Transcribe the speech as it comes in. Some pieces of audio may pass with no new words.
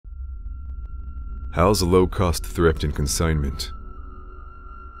Hal's low-cost thrift and consignment.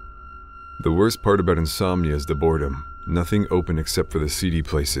 The worst part about insomnia is the boredom. Nothing open except for the seedy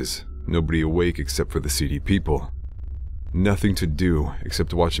places. Nobody awake except for the seedy people. Nothing to do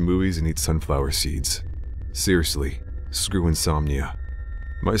except watch movies and eat sunflower seeds. Seriously, screw insomnia.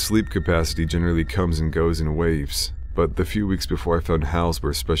 My sleep capacity generally comes and goes in waves, but the few weeks before I found Hal's were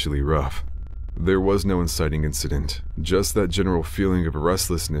especially rough. There was no inciting incident, just that general feeling of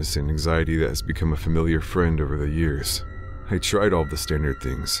restlessness and anxiety that has become a familiar friend over the years. I tried all the standard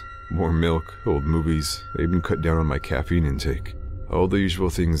things. More milk, old movies, I even cut down on my caffeine intake. All the usual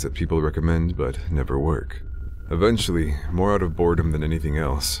things that people recommend but never work. Eventually, more out of boredom than anything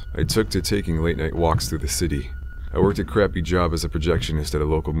else, I took to taking late-night walks through the city. I worked a crappy job as a projectionist at a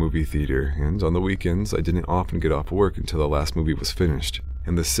local movie theater, and on the weekends I didn't often get off work until the last movie was finished,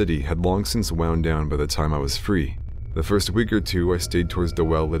 and the city had long since wound down by the time I was free. The first week or two I stayed towards the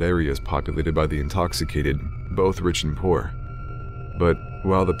well-lit areas populated by the intoxicated, both rich and poor. But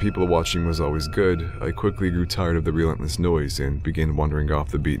while the people watching was always good, I quickly grew tired of the relentless noise and began wandering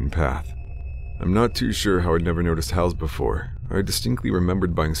off the beaten path. I'm not too sure how I'd never noticed Hal's before. I distinctly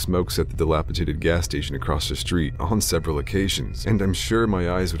remembered buying smokes at the dilapidated gas station across the street on several occasions, and I'm sure my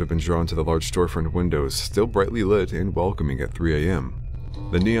eyes would have been drawn to the large storefront windows, still brightly lit and welcoming at 3 a.m.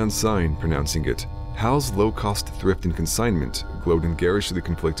 The neon sign, pronouncing it, Hal's low-cost thrift and consignment, glowed in garishly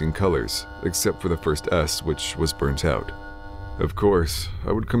conflicting colors, except for the first S, which was burnt out. Of course,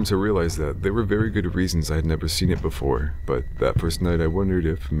 I would come to realize that there were very good reasons I had never seen it before, but that first night I wondered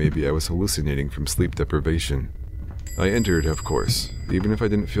if maybe I was hallucinating from sleep deprivation. I entered, of course. Even if I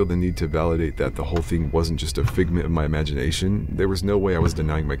didn't feel the need to validate that the whole thing wasn't just a figment of my imagination, there was no way I was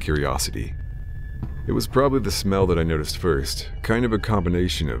denying my curiosity. It was probably the smell that I noticed first, kind of a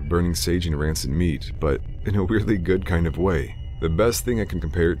combination of burning sage and rancid meat, but in a weirdly good kind of way. The best thing I can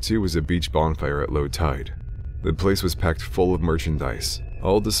compare it to was a beach bonfire at low tide. The place was packed full of merchandise,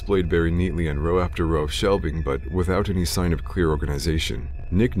 all displayed very neatly on row after row of shelving, but without any sign of clear organization.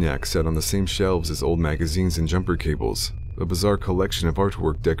 Knickknacks sat on the same shelves as old magazines and jumper cables. A bizarre collection of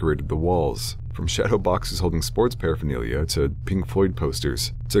artwork decorated the walls, from shadow boxes holding sports paraphernalia to Pink Floyd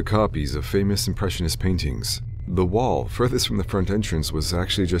posters, to copies of famous impressionist paintings. The wall furthest from the front entrance was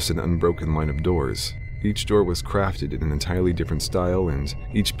actually just an unbroken line of doors. Each door was crafted in an entirely different style and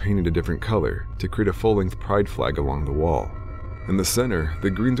each painted a different color to create a full-length pride flag along the wall. In the center,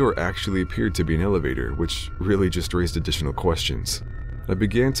 the green door actually appeared to be an elevator, which really just raised additional questions. I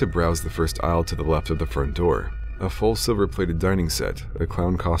began to browse the first aisle to the left of the front door. A full silver-plated dining set, a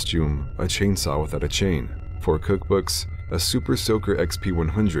clown costume, a chainsaw without a chain, 4 cookbooks, a Super Soaker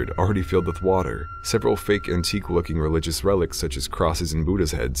XP100 already filled with water, several fake antique-looking religious relics such as crosses and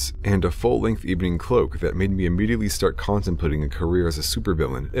Buddha's heads, and a full-length evening cloak that made me immediately start contemplating a career as a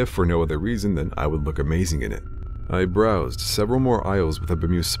supervillain, if for no other reason than I would look amazing in it. I browsed several more aisles with a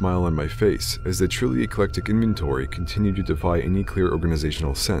bemused smile on my face as the truly eclectic inventory continued to defy any clear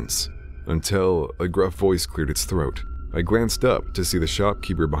organizational sense, until a gruff voice cleared its throat. I glanced up to see the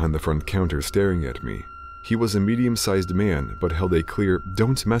shopkeeper behind the front counter staring at me. He was a medium-sized man, but held a clear,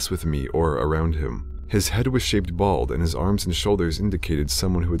 "Don't mess with me," aura around him. His head was shaped bald, and his arms and shoulders indicated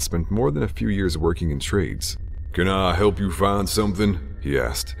someone who had spent more than a few years working in trades. "Can I help you find something?" he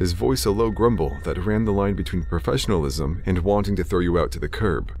asked, his voice a low grumble that ran the line between professionalism and wanting to throw you out to the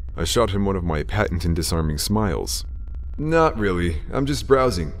curb. I shot him one of my patent and disarming smiles. "Not really, I'm just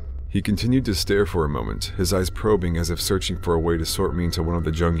browsing." He continued to stare for a moment, his eyes probing as if searching for a way to sort me into one of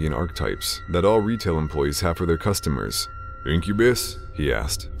the Jungian archetypes that all retail employees have for their customers. "Incubus?" he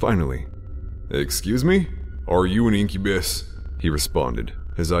asked, finally. "Excuse me? Are you an incubus?" he responded,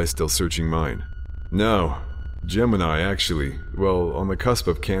 his eyes still searching mine. "No. Gemini, actually. Well, on the cusp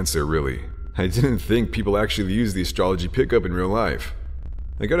of Cancer, really. I didn't think people actually use the astrology pickup in real life.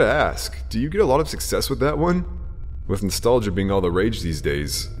 I gotta ask, do you get a lot of success with that one? With nostalgia being all the rage these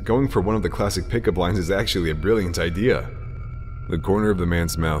days, going for one of the classic pickup lines is actually a brilliant idea." The corner of the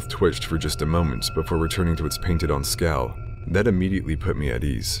man's mouth twitched for just a moment before returning to its painted-on scowl. That immediately put me at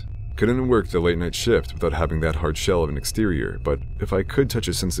ease. Couldn't work the late-night shift without having that hard shell of an exterior, but if I could touch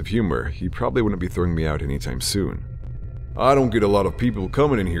a sense of humor, he probably wouldn't be throwing me out anytime soon. "I don't get a lot of people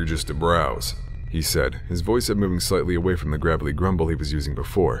coming in here just to browse," he said, his voice moving slightly away from the gravelly grumble he was using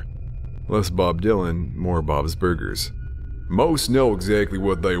before. Less Bob Dylan, more Bob's Burgers. "Most know exactly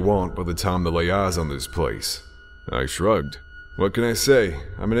what they want by the time they lay eyes on this place." I shrugged. "What can I say?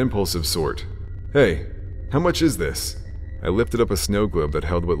 I'm an impulsive sort. Hey, how much is this?" I lifted up a snow globe that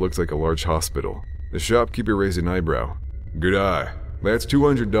held what looked like a large hospital. The shopkeeper raised an eyebrow. "Good eye. That's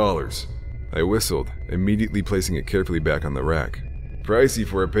 $200. I whistled, immediately placing it carefully back on the rack. "Pricey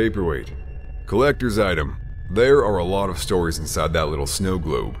for a paperweight." Collector's item. There are a lot of stories inside that little snow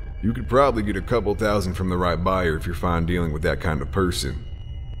globe. You could probably get a couple thousand from the right buyer if you're fine dealing with that kind of person.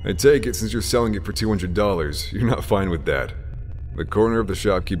 I take it since you're selling it for $200, you're not fine with that. The corner of the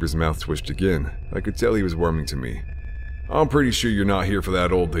shopkeeper's mouth twitched again. I could tell he was warming to me. I'm pretty sure you're not here for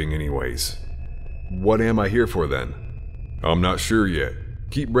that old thing anyways. What am I here for then? I'm not sure yet.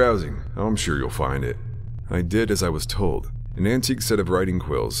 Keep browsing, I'm sure you'll find it. I did as I was told. An antique set of writing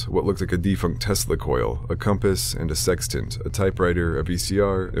quills, what looked like a defunct Tesla coil, a compass, and a sextant, a typewriter, a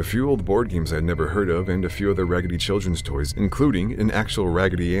VCR, a few old board games I had never heard of, and a few other raggedy children's toys, including an actual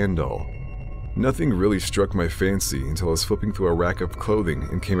Raggedy Ann doll. Nothing really struck my fancy until I was flipping through a rack of clothing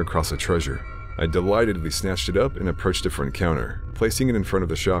and came across a treasure. I delightedly snatched it up and approached the front counter, placing it in front of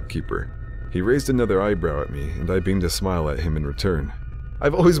the shopkeeper. He raised another eyebrow at me, and I beamed a smile at him in return.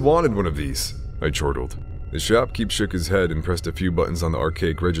 I've always wanted one of these, I chortled. The shopkeep shook his head and pressed a few buttons on the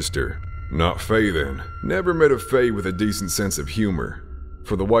archaic register. Not Faye then. Never met a Faye with a decent sense of humor.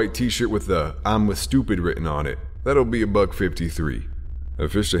 For the white t-shirt with the "I'm with stupid" written on it, that'll be $1.53. I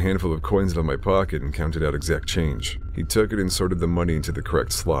fished a handful of coins out of my pocket and counted out exact change. He took it and sorted the money into the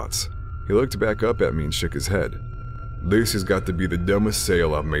correct slots. He looked back up at me and shook his head. This has got to be the dumbest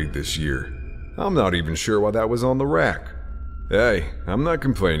sale I've made this year. I'm not even sure why that was on the rack. Hey, I'm not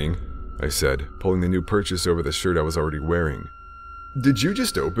complaining, I said, pulling the new purchase over the shirt I was already wearing. Did you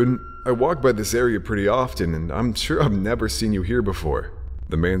just open? I walk by this area pretty often, and I'm sure I've never seen you here before.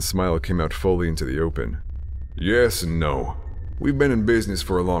 The man's smile came out fully into the open. Yes and no. We've been in business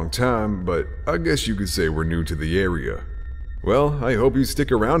for a long time, but I guess you could say we're new to the area. Well, I hope you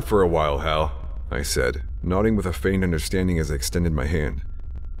stick around for a while, Hal, I said, nodding with a faint understanding as I extended my hand.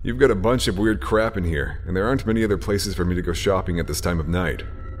 You've got a bunch of weird crap in here, and there aren't many other places for me to go shopping at this time of night.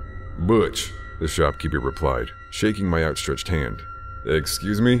 Butch, the shopkeeper replied, shaking my outstretched hand.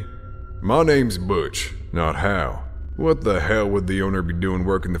 Excuse me? My name's Butch, not Hal. What the hell would the owner be doing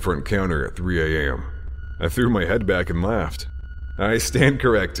working the front counter at 3 a.m.? I threw my head back and laughed. I stand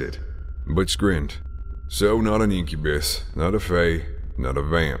corrected. Butch grinned. So not an incubus, not a fae, not a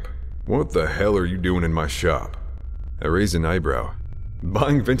vamp. What the hell are you doing in my shop? I raised an eyebrow.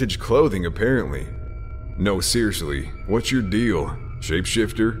 Buying vintage clothing, apparently. No, seriously, what's your deal?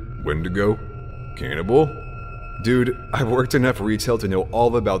 Shapeshifter? Wendigo? Cannibal? Dude, I've worked enough retail to know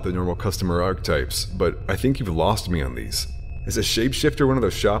all about the normal customer archetypes, but I think you've lost me on these. Is a shapeshifter one of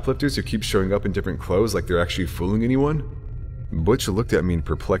those shoplifters who keep showing up in different clothes like they're actually fooling anyone? Butch looked at me in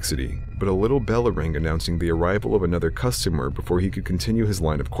perplexity, but a little bell rang announcing the arrival of another customer before he could continue his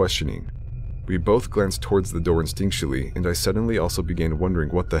line of questioning. We both glanced towards the door instinctually, and I suddenly also began wondering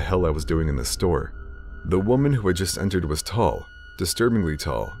what the hell I was doing in the store. The woman who had just entered was tall, disturbingly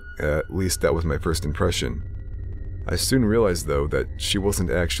tall, at least that was my first impression. I soon realized, though, that she wasn't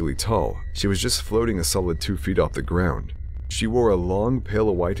actually tall, she was just floating a solid 2 feet off the ground. She wore a long,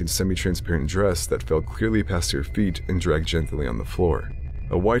 pale white and semi-transparent dress that fell clearly past her feet and dragged gently on the floor.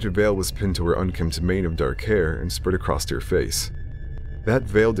 A white veil was pinned to her unkempt mane of dark hair and spread across her face. That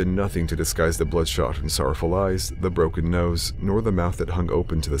veil did nothing to disguise the bloodshot and sorrowful eyes, the broken nose, nor the mouth that hung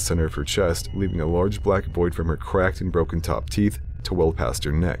open to the center of her chest, leaving a large black void from her cracked and broken top teeth to well past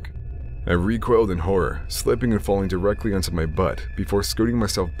her neck. I recoiled in horror, slipping and falling directly onto my butt, before scooting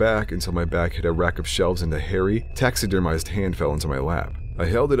myself back until my back hit a rack of shelves and a hairy, taxidermized hand fell into my lap. I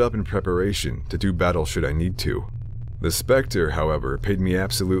held it up in preparation to do battle should I need to. The specter, however, paid me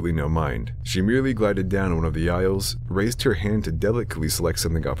absolutely no mind. She merely glided down one of the aisles, raised her hand to delicately select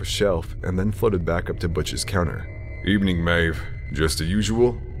something off a shelf, and then floated back up to Butch's counter. Evening, Maeve. Just the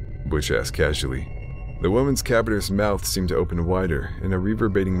usual? Butch asked casually. The woman's cavernous mouth seemed to open wider, and a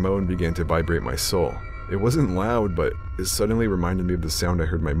reverberating moan began to vibrate my soul. It wasn't loud, but it suddenly reminded me of the sound I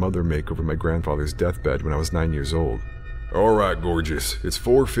heard my mother make over my grandfather's deathbed when I was 9 years old. Alright, gorgeous, it's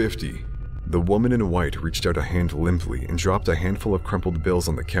 $4.50. The woman in white reached out a hand limply and dropped a handful of crumpled bills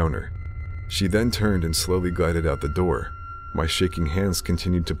on the counter. She then turned and slowly glided out the door. My shaking hands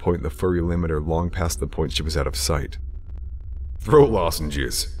continued to point the furry limiter long past the point she was out of sight. Throat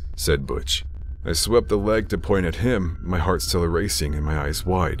lozenges, said Butch. I swept the leg to point at him, my heart still racing and my eyes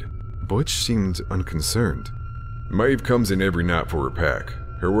wide. Butch seemed unconcerned. Maeve comes in every night for her pack.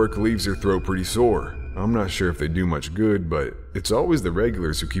 Her work leaves her throat pretty sore. I'm not sure if they do much good, but it's always the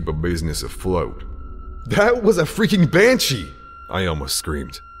regulars who keep a business afloat. That was a freaking banshee! I almost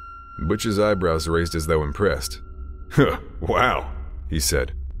screamed. Butch's eyebrows raised as though impressed. Huh, wow, he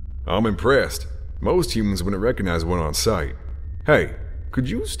said. I'm impressed. Most humans wouldn't recognize one on sight. Hey, could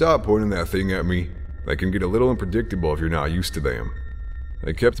you stop pointing that thing at me? They can get a little unpredictable if you're not used to them.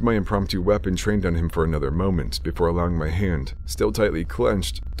 I kept my impromptu weapon trained on him for another moment before allowing my hand, still tightly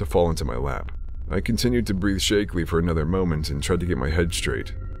clenched, to fall into my lap. I continued to breathe shakily for another moment and tried to get my head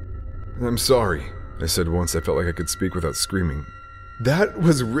straight. "I'm sorry," I said once I felt like I could speak without screaming. "That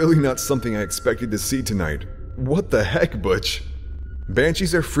was really not something I expected to see tonight. What the heck, Butch?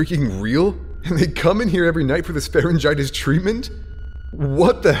 Banshees are freaking real? And they come in here every night for this pharyngitis treatment?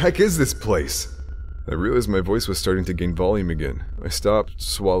 What the heck is this place?" I realized my voice was starting to gain volume again. I stopped,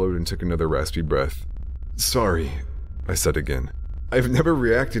 swallowed, and took another raspy breath. "Sorry," I said again. "I've never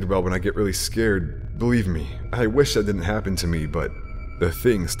reacted well when I get really scared. Believe me, I wish that didn't happen to me, but..." The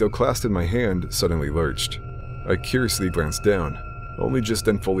thing, still clasped in my hand, suddenly lurched. I curiously glanced down, only just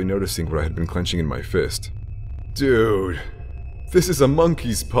then fully noticing what I had been clenching in my fist. "Dude, this is a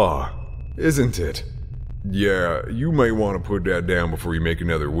monkey's paw, isn't it?" "Yeah, you might want to put that down before you make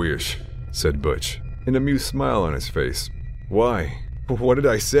another wish," said Butch, an amused smile on his face. "Why? What did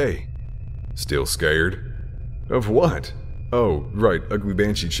I say?" "Still scared?" "Of what? Oh, right, ugly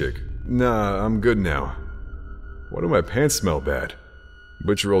banshee chick. Nah, I'm good now." "Why do my pants smell bad?"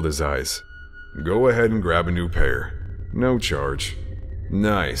 Butch rolled his eyes. "Go ahead and grab a new pair. No charge."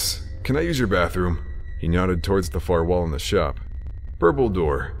 "Nice. Can I use your bathroom?" He nodded towards the far wall in the shop. "Purple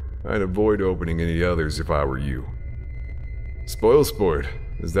door. I'd avoid opening any others if I were you." "Spoil sport.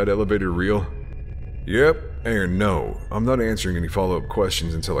 Is that elevator real?" "Yep, and no. I'm not answering any follow-up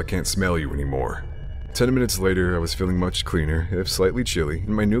questions until I can't smell you anymore." 10 minutes later, I was feeling much cleaner, if slightly chilly,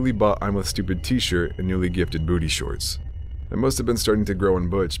 in my newly bought I'm With Stupid t-shirt and newly gifted booty shorts. I must have been starting to grow on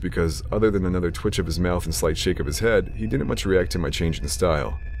Butch because, other than another twitch of his mouth and slight shake of his head, he didn't much react to my change in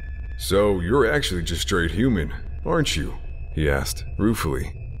style. "So, you're actually just straight human, aren't you?" he asked,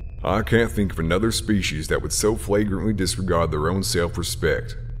 ruefully. "I can't think of another species that would so flagrantly disregard their own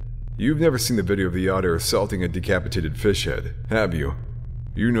self-respect." You've never seen the video of the otter assaulting a decapitated fish head, have you?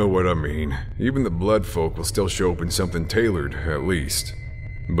 You know what I mean. Even the blood folk will still show up in something tailored, at least.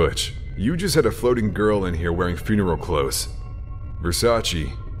 Butch, you just had a floating girl in here wearing funeral clothes.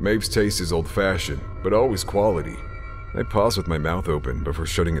 Versace, Mabe's taste is old-fashioned, but always quality. I paused with my mouth open before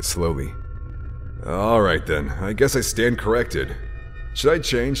shutting it slowly. Alright then, I guess I stand corrected. Should I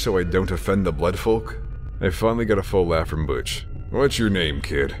change so I don't offend the blood folk? I finally got a full laugh from Butch. What's your name,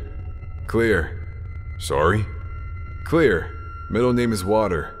 kid? Clear. Sorry? Clear. Middle name is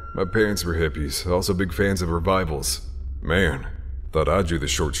Water. My parents were hippies, also big fans of revivals. Man, thought I drew the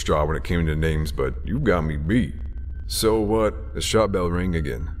short straw when it came to names, but you got me beat. So what? The shop bell rang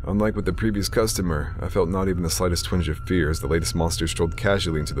again. Unlike with the previous customer, I felt not even the slightest twinge of fear as the latest monster strolled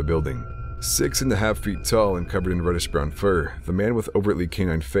casually into the building. 6.5 feet tall and covered in reddish-brown fur, the man with overtly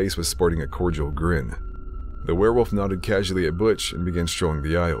canine face was sporting a cordial grin. The werewolf nodded casually at Butch and began strolling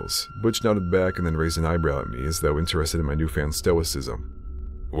the aisles. Butch nodded back and then raised an eyebrow at me as though interested in my newfound stoicism.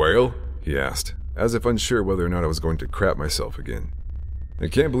 "Well?" he asked, as if unsure whether or not I was going to crap myself again. "I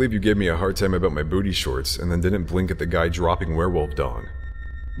can't believe you gave me a hard time about my booty shorts and then didn't blink at the guy dropping werewolf dong."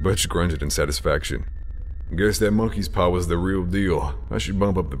 Butch grunted in satisfaction. "Guess that monkey's paw was the real deal. I should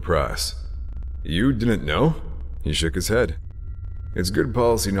bump up the price." "You didn't know?" He shook his head. "It's good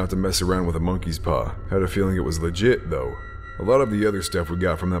policy not to mess around with a monkey's paw. Had a feeling it was legit, though. A lot of the other stuff we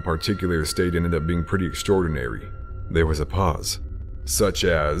got from that particular estate ended up being pretty extraordinary." There was a pause. "Such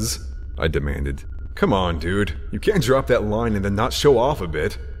as?" I demanded. "Come on, dude. You can't drop that line and then not show off a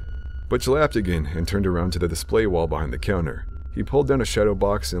bit." Butch laughed again and turned around to the display wall behind the counter. He pulled down a shadow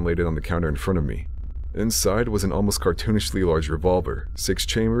box and laid it on the counter in front of me. Inside was an almost cartoonishly large revolver,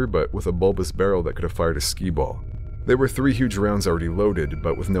 6-chamber but with a bulbous barrel that could have fired a skee ball. There were 3 huge rounds already loaded,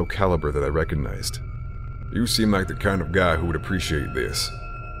 but with no caliber that I recognized. "You seem like the kind of guy who would appreciate this."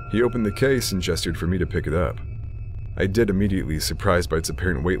 He opened the case and gestured for me to pick it up. I did immediately, surprised by its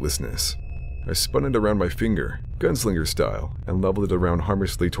apparent weightlessness. I spun it around my finger, gunslinger style, and leveled it around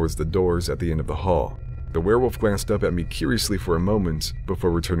harmlessly towards the doors at the end of the hall. The werewolf glanced up at me curiously for a moment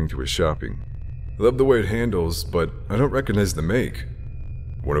before returning to his shopping. "Love the way it handles, but I don't recognize the make."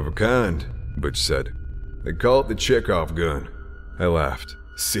 "One of a kind," Butch said. "They call it the Chekhov gun." I laughed.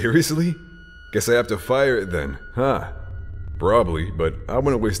 "Seriously? Guess I have to fire it then, huh?" "Probably, but I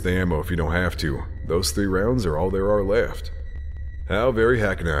wouldn't waste the ammo if you don't have to. Those 3 rounds are all there are left." "How very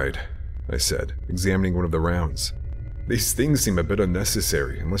hackneyed," I said, examining one of the rounds. "These things seem a bit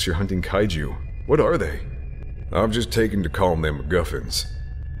unnecessary, unless you're hunting kaiju. What are they?" "I've just taken to calling them MacGuffins.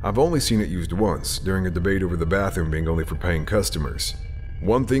 I've only seen it used once, during a debate over the bathroom being only for paying customers.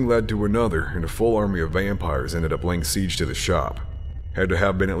 One thing led to another, and a full army of vampires ended up laying siege to the shop. Had to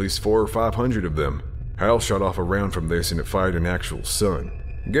have been at least 400 or 500 of them. Hal shot off a round from this and it fired an actual sun.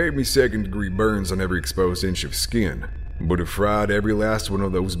 Gave me 2nd-degree burns on every exposed inch of skin, but it fried every last one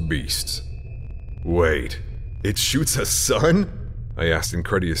of those beasts." "Wait, it shoots a sun?" I asked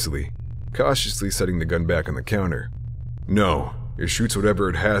incredulously. cautiously setting the gun back on the counter. "No, it shoots whatever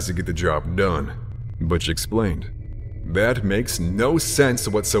it has to get the job done," Butch explained. "That makes no sense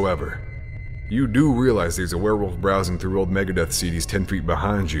whatsoever. You do realize there's a werewolf browsing through old Megadeth CDs 10 feet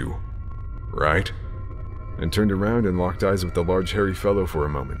behind you, right?" And turned around and locked eyes with the large hairy fellow for a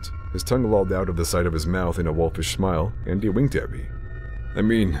moment. His tongue lolled out of the side of his mouth in a wolfish smile, and he winked at me. "I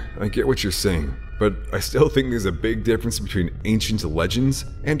mean, I get what you're saying, but I still think there's a big difference between ancient legends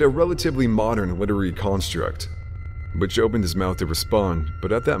and a relatively modern literary construct." Butch opened his mouth to respond,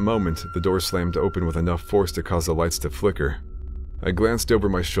 but at that moment, the door slammed open with enough force to cause the lights to flicker. I glanced over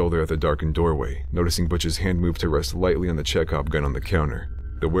my shoulder at the darkened doorway, noticing Butch's hand move to rest lightly on the Chekhov gun on the counter.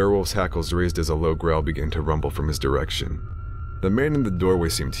 The werewolf's hackles raised as a low growl began to rumble from his direction. The man in the doorway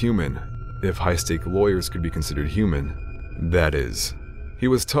seemed human, if high-stake lawyers could be considered human. That is. He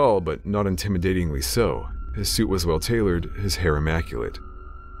was tall, but not intimidatingly so. His suit was well-tailored, his hair immaculate.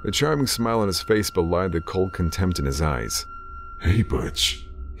 The charming smile on his face belied the cold contempt in his eyes. "Hey, Butch,"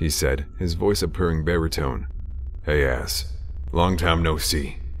 he said, his voice a purring baritone. "Hey, Az. Long time no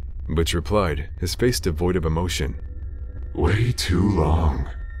see," Butch replied, his face devoid of emotion. "Way too long."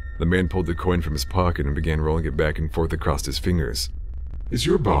 The man pulled the coin from his pocket and began rolling it back and forth across his fingers. "Is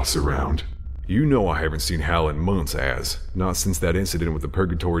your boss around?" "You know I haven't seen Hal in months, Az. Not since that incident with the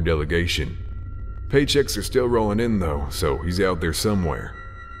Purgatory delegation. Paychecks are still rolling in, though, so he's out there somewhere.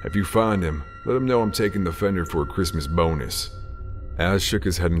 If you find him, let him know I'm taking the Fender for a Christmas bonus." Az shook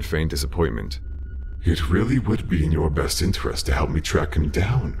his head in feigned disappointment. "It really would be in your best interest to help me track him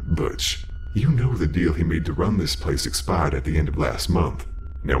down, Butch. You know the deal he made to run this place expired at the end of last month.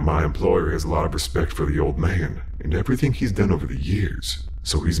 Now my employer has a lot of respect for the old man and everything he's done over the years,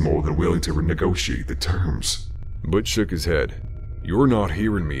 so he's more than willing to renegotiate the terms." Butch shook his head. "You're not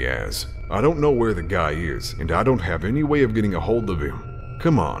hearing me, Az. I don't know where the guy is, and I don't have any way of getting a hold of him.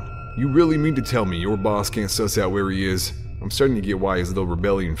 Come on, you really mean to tell me your boss can't suss out where he is? I'm starting to get why his little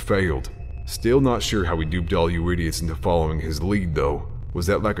rebellion failed. Still not sure how he duped all you idiots into following his lead, though. Was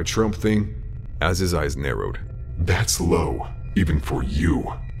that like a Trump thing?" As his eyes narrowed. "That's low, even for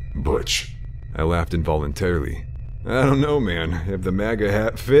you, Butch." I laughed involuntarily. "I don't know, man, if the MAGA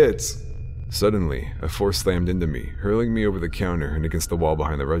hat fits." Suddenly, a force slammed into me, hurling me over the counter and against the wall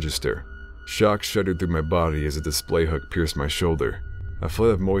behind the register. Shock shuddered through my body as a display hook pierced my shoulder. A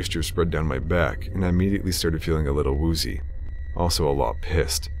flood of moisture spread down my back, and I immediately started feeling a little woozy. Also a lot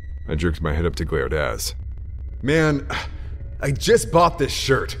pissed. I jerked my head up to glare at Az. "Man, I just bought this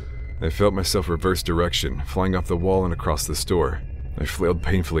shirt!" I felt myself reverse direction, flying off the wall and across the store. I flailed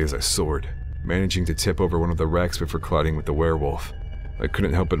painfully as I soared, managing to tip over one of the racks before colliding with the werewolf. I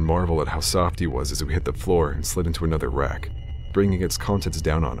couldn't help but marvel at how soft he was as we hit the floor and slid into another rack, bringing its contents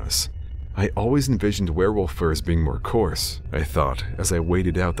down on us. I always envisioned werewolf fur as being more coarse, I thought, as I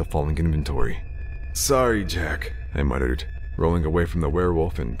waded out the falling inventory. "Sorry, Jack," I muttered, rolling away from the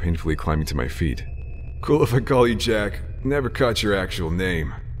werewolf and painfully climbing to my feet. "Cool if I call you Jack. Never caught your actual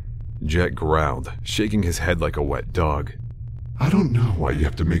name." Jack growled, shaking his head like a wet dog. "I don't know why you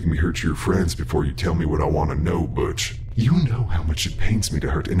have to make me hurt your friends before you tell me what I want to know, Butch. You know how much it pains me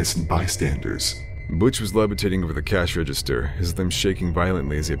to hurt innocent bystanders." Butch was levitating over the cash register, his limbs shaking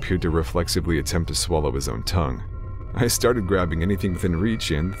violently as he appeared to reflexively attempt to swallow his own tongue. I started grabbing anything within reach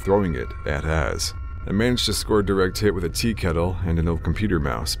and throwing it at Az. I managed to score a direct hit with a tea kettle and an old computer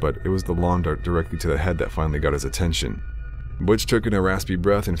mouse, but it was the lawn dart directly to the head that finally got his attention. Butch took in a raspy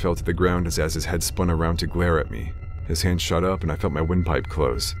breath and fell to the ground as his head spun around to glare at me. His hand shot up and I felt my windpipe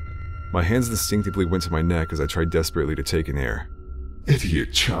close. My hands instinctively went to my neck as I tried desperately to take in air.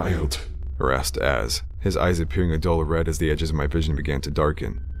 "Idiot child," harassed Az, his eyes appearing a dull red as the edges of my vision began to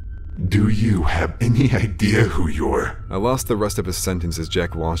darken. "Do you have any idea who you're?" I lost the rest of his sentence as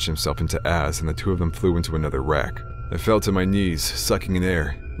Jack launched himself into Az and the two of them flew into another rack. I fell to my knees, sucking in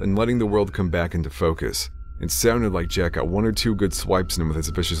air, and letting the world come back into focus. It sounded like Jack got one or two good swipes in him with his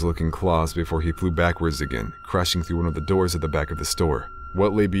vicious-looking claws before he flew backwards again, crashing through one of the doors at the back of the store.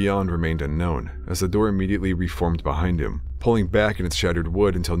 What lay beyond remained unknown, as the door immediately reformed behind him, pulling back in its shattered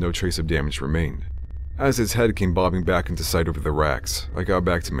wood until no trace of damage remained. As his head came bobbing back into sight over the racks, I got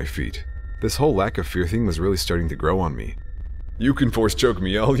back to my feet. This whole lack of fear thing was really starting to grow on me. "You can force choke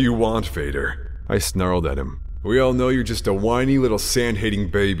me all you want, Vader," I snarled at him. "We all know you're just a whiny little sand-hating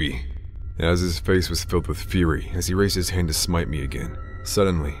baby." As his face was filled with fury as he raised his hand to smite me again.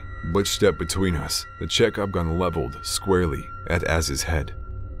 Suddenly, Butch stepped between us, the Chekhov gun leveled, squarely, at Az's head.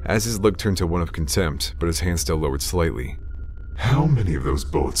 Az's look turned to one of contempt, but his hand still lowered slightly. "How many of those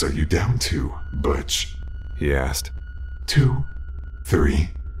bullets are you down to, Butch?" he asked. 2, 3.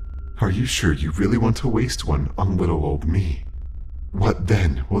 Are you sure you really want to waste one on little old me?" What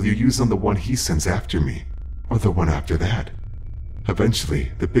then will you use on the one he sends after me? Or the one after that?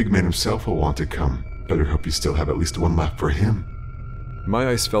 Eventually, the big man himself will want to come. Better hope you still have at least one left for him. My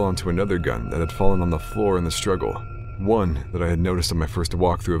eyes fell onto another gun that had fallen on the floor in the struggle. One that I had noticed on my first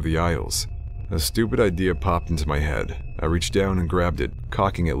walkthrough of the aisles. A stupid idea popped into my head. I reached down and grabbed it,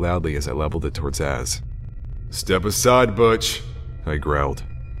 cocking it loudly as I leveled it towards Az. "Step aside, Butch," I growled.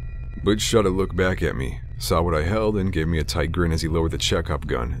 Butch shot a look back at me, saw what I held, and gave me a tight grin as he lowered the Chekhov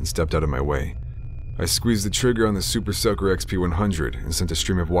gun and stepped out of my way. I squeezed the trigger on the Super Soaker XP100 and sent a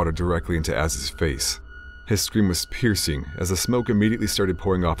stream of water directly into Az's face. His scream was piercing as the smoke immediately started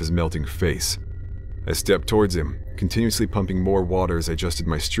pouring off his melting face. I stepped towards him, continuously pumping more water as I adjusted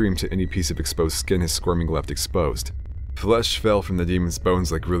my stream to any piece of exposed skin his squirming left exposed. Flesh fell from the demon's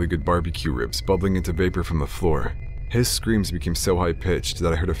bones like really good barbecue ribs, bubbling into vapor from the floor. His screams became so high-pitched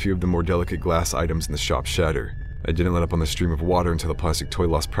that I heard a few of the more delicate glass items in the shop shatter. I didn't let up on the stream of water until the plastic toy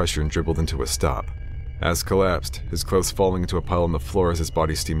lost pressure and dribbled into a stop. Az collapsed, his clothes falling into a pile on the floor as his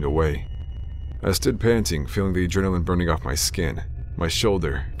body steamed away. I stood panting, feeling the adrenaline burning off my skin. My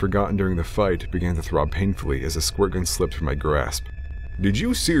shoulder, forgotten during the fight, began to throb painfully as a squirt gun slipped from my grasp. "Did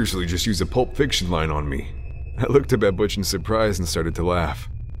you seriously just use a Pulp Fiction line on me?" I looked up at Butch in surprise and started to laugh.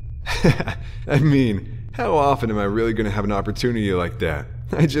 I mean, how often am I really going to have an opportunity like that?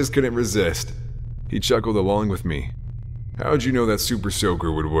 I just couldn't resist. He chuckled along with me. "How'd you know that Super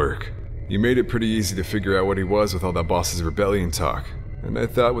Soaker would work? You made it pretty easy to figure out what he was with all that boss's rebellion talk. And I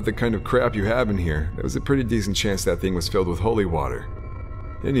thought with the kind of crap you have in here, there was a pretty decent chance that thing was filled with holy water.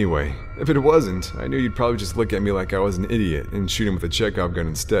 Anyway, if it wasn't, I knew you'd probably just look at me like I was an idiot and shoot him with a Chekhov gun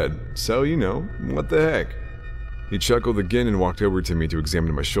instead. So, you know, what the heck?" He chuckled again and walked over to me to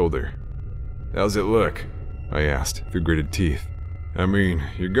examine my shoulder. "How's it look?" I asked, through gritted teeth. "I mean,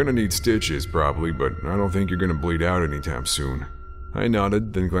 you're gonna need stitches probably, but I don't think you're gonna bleed out anytime soon." I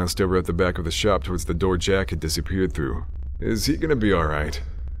nodded, then glanced over at the back of the shop towards the door Jack had disappeared through. "Is he gonna be alright?"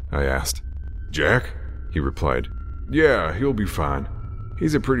 I asked. "Jack?" he replied. "Yeah, he'll be fine.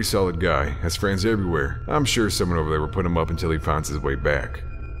 He's a pretty solid guy, has friends everywhere. I'm sure someone over there will put him up until he finds his way back."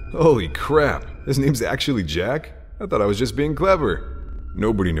 Holy crap, his name's actually Jack? I thought I was just being clever.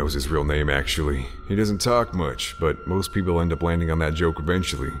 Nobody knows his real name, actually. He doesn't talk much, but most people end up landing on that joke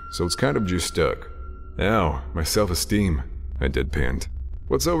eventually, so it's kind of just stuck. Ow, my self-esteem, I deadpanned.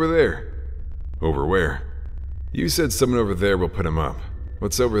 "What's over there?" "Over where?" "You said someone over there will put him up.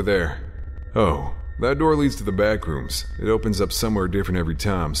 What's over there?" "Oh, that door leads to the back rooms. It opens up somewhere different every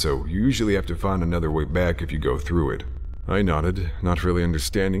time, so you usually have to find another way back if you go through it." I nodded, not really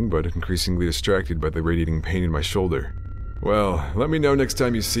understanding, but increasingly distracted by the radiating pain in my shoulder. "Well, let me know next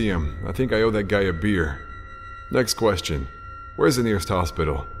time you see him. I think I owe that guy a beer. Next question. Where's the nearest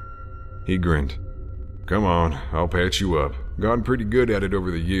hospital?" He grinned. "Come on, I'll patch you up. Gotten pretty good at it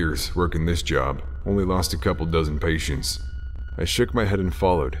over the years, working this job. Only lost a couple dozen patients." I shook my head and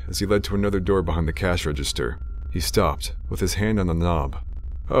followed, as he led to another door behind the cash register. He stopped, with his hand on the knob.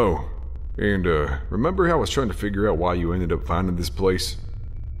 "Oh, and remember how I was trying to figure out why you ended up finding this place?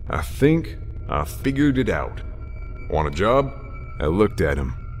 I think I figured it out. Want a job?" I looked at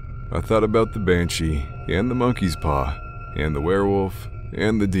him. I thought about the banshee, and the monkey's paw, and the werewolf,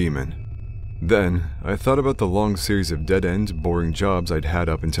 and the demon. Then, I thought about the long series of dead-end, boring jobs I'd had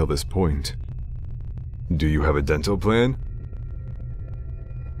up until this point. "Do you have a dental plan?"